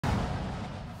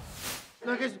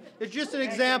Look, it's just an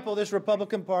example. This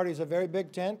Republican Party is a very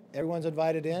big tent. Everyone's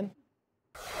invited in.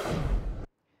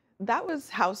 That was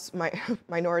House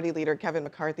Minority Leader Kevin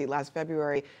McCarthy last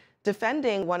February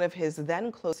defending one of his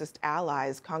then closest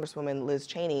allies, Congresswoman Liz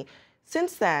Cheney.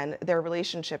 Since then, their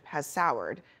relationship has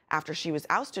soured after she was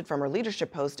ousted from her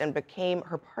leadership post and became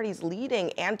her party's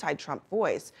leading anti-Trump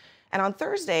voice. And on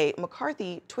Thursday,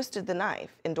 McCarthy twisted the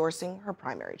knife, endorsing her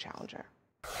primary challenger.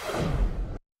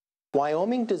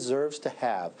 Wyoming deserves to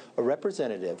have a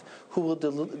representative who will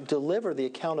deliver the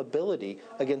accountability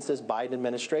against this Biden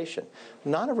administration,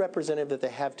 not a representative that they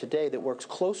have today that works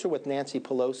closer with Nancy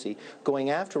Pelosi, going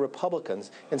after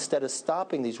Republicans instead of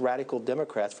stopping these radical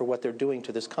Democrats for what they're doing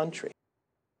to this country.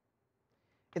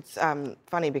 It's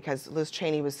funny because Liz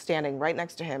Cheney was standing right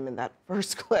next to him in that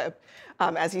first clip.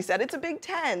 As he said, it's a big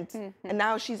tent, and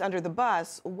now she's under the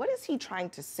bus. What is he trying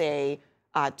to say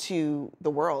to the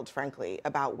world, frankly,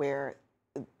 about where,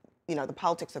 the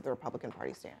politics of the Republican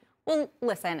Party stand? Well,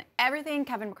 listen, everything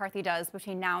Kevin McCarthy does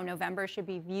between now and November should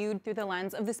be viewed through the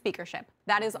lens of the speakership.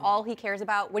 That is all he cares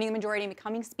about, winning the majority and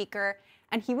becoming speaker.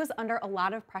 And he was under a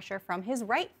lot of pressure from his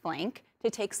right flank to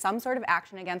take some sort of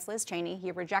action against Liz Cheney.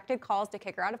 He rejected calls to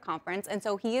kick her out of conference. And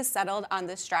so he is settled on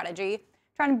this strategy,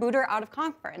 trying to boot her out of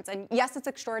conference. And yes, it's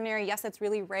extraordinary. Yes, it's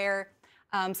really rare.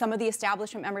 Some of the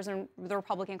establishment members in the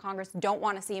Republican Congress don't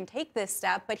want to see him take this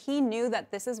step, but he knew that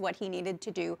this is what he needed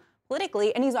to do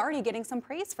politically, and he's already getting some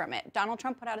praise from it. Donald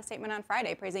Trump put out a statement on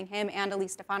Friday praising him and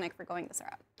Elise Stefanik for going this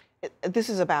route. This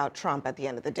is about Trump at the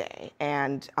end of the day.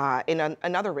 And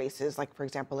in other races, like, for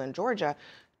example, in Georgia,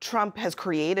 Trump has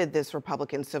created this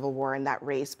Republican civil war in that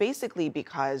race, basically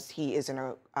because he is in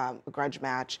a grudge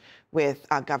match with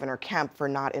Governor Kemp for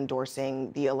not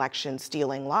endorsing the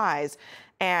election-stealing lies.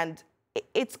 And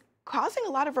it's causing a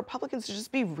lot of Republicans to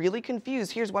just be really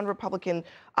confused. Here's one Republican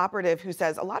operative who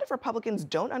says, a lot of Republicans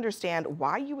don't understand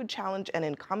why you would challenge an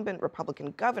incumbent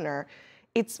Republican governor.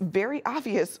 It's very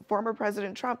obvious former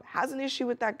President Trump has an issue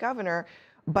with that governor,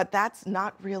 but that's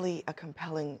not really a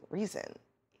compelling reason.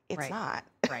 It's not.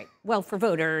 Right. Well, for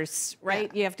voters,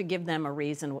 right, you have to give them a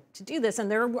reason to do this. And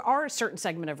there are a certain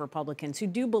segment of Republicans who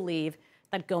do believe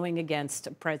that going against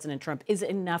President Trump is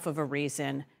enough of a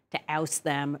reason to oust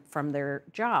them from their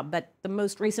job. But the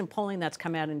most recent polling that's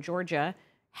come out in Georgia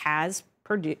has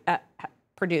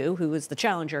Perdue, who is the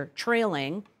challenger,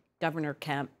 trailing Governor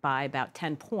Kemp by about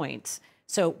 10 points.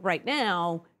 So right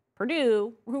now,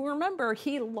 Perdue, who, remember,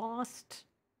 he lost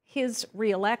his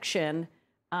reelection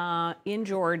in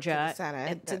Georgia. To the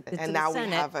Senate. And now Senate,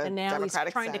 we have a and now Democratic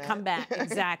he's trying Senate. to come back.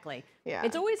 Exactly.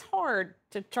 It's always hard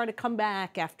to try to come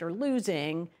back after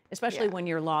losing, especially when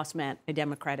your loss meant a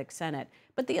Democratic Senate.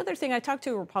 But the other thing, I talked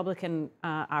to a Republican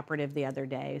operative the other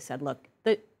day who said, look,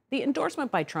 the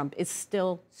endorsement by Trump is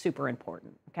still super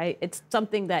important, okay? It's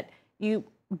something that you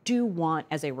do want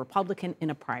as a Republican in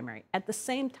a primary. At the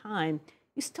same time,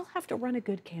 you still have to run a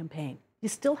good campaign. You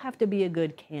still have to be a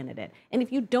good candidate. And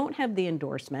if you don't have the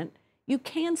endorsement, you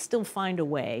can still find a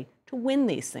way to win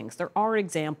these things. There are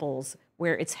examples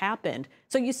where it's happened.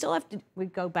 So you still have to, we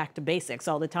go back to basics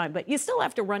all the time, but you still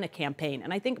have to run a campaign.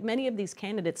 And I think many of these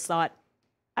candidates thought,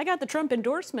 I got the Trump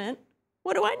endorsement.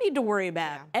 What do I need to worry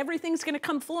about? Everything's going to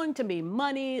come flowing to me.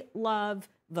 Money, love,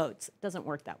 votes. It doesn't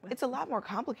work that way. It's a lot more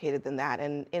complicated than that.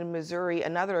 And in Missouri,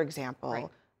 another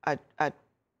example, a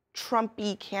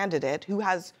Trumpy candidate who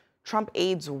has Trump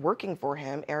aides working for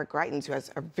him, Eric Greitens, who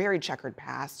has a very checkered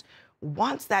past,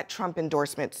 wants that Trump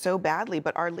endorsement so badly.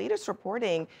 But our latest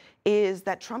reporting is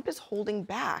that Trump is holding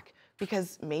back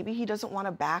because maybe he doesn't want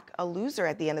to back a loser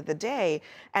at the end of the day.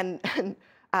 And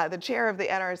the chair of the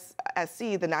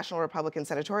NRSC, the National Republican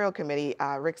Senatorial Committee,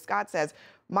 Rick Scott, says,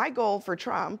 my goal for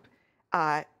Trump,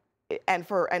 and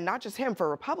not just him, for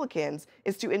Republicans,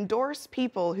 is to endorse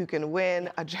people who can win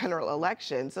a general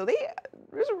election. So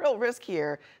there's a real risk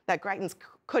here that Greitens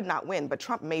could not win, but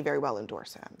Trump may very well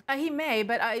endorse him. He may,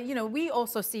 but we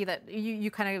also see that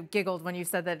you kind of giggled when you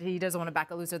said that he doesn't want to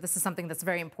back a loser. This is something that's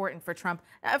very important for Trump,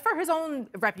 for his own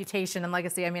reputation and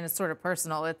legacy. I mean, it's sort of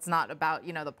personal. It's not about,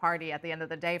 the party at the end of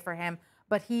the day for him,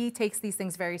 but he takes these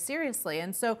things very seriously.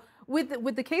 And so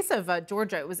with the case of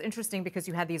Georgia, it was interesting because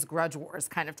you had these grudge wars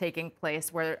kind of taking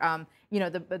place where,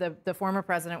 the former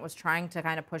president was trying to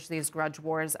kind of push these grudge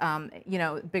wars,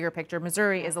 bigger picture.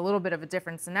 Missouri is a little bit of a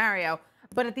different scenario.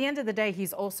 But at the end of the day,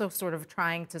 he's also sort of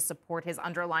trying to support his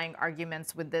underlying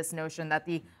arguments with this notion that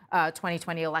the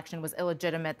 2020 election was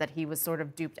illegitimate, that he was sort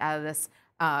of duped out of this,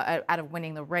 out of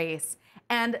winning the race.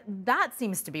 And that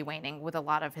seems to be waning with a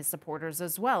lot of his supporters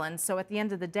as well. And so at the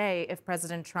end of the day, if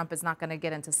President Trump is not going to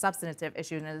get into substantive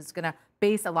issues and is going to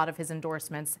base a lot of his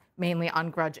endorsements mainly on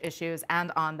grudge issues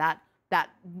and on that that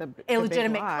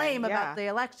illegitimate lie, claim about the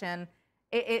election,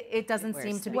 it doesn't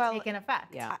seem to be taking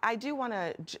effect. Yeah. I do want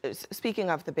to, speaking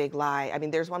of the big lie, I mean,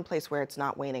 there's one place where it's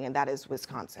not waning, and that is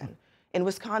Wisconsin. In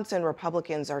Wisconsin,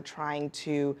 Republicans are trying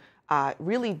to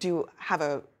really have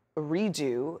a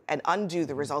redo and undo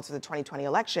the results of the 2020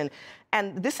 election.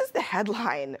 And this is the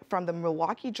headline from the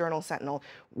Milwaukee Journal-Sentinel.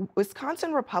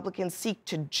 Wisconsin Republicans seek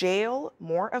to jail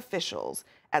more officials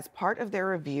as part of their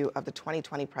review of the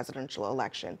 2020 presidential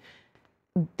election.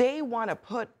 They want to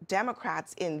put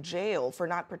Democrats in jail for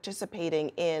not participating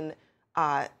in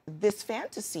this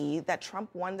fantasy that Trump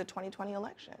won the 2020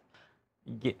 election.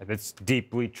 Yeah, that's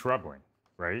deeply troubling.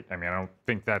 Right? I mean, I don't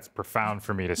think that's profound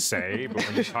for me to say, but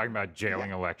when you're talking about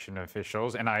jailing election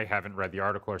officials, and I haven't read the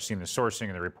article or seen the sourcing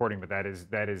and the reporting, but that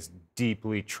is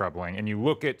deeply troubling. And you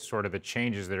look at sort of the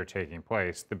changes that are taking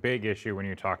place, the big issue when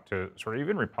you talk to sort of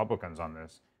even Republicans on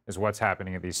this is what's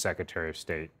happening at these Secretary of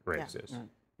State races. Yeah.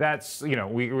 That's, you know,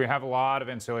 we have a lot of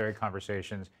ancillary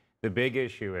conversations. The big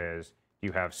issue is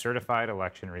you have certified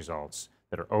election results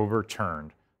that are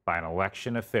overturned by an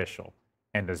election official,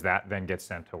 and does that then get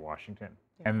sent to Washington?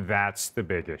 And that's the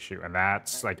big issue. And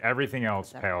that's like everything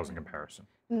else pales in comparison.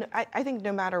 No, I think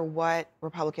no matter what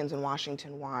Republicans in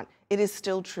Washington want, it is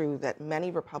still true that many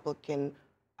Republican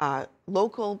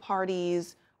local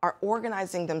parties are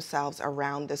organizing themselves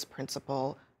around this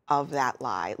principle of that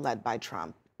lie led by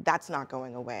Trump. That's not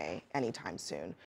going away anytime soon.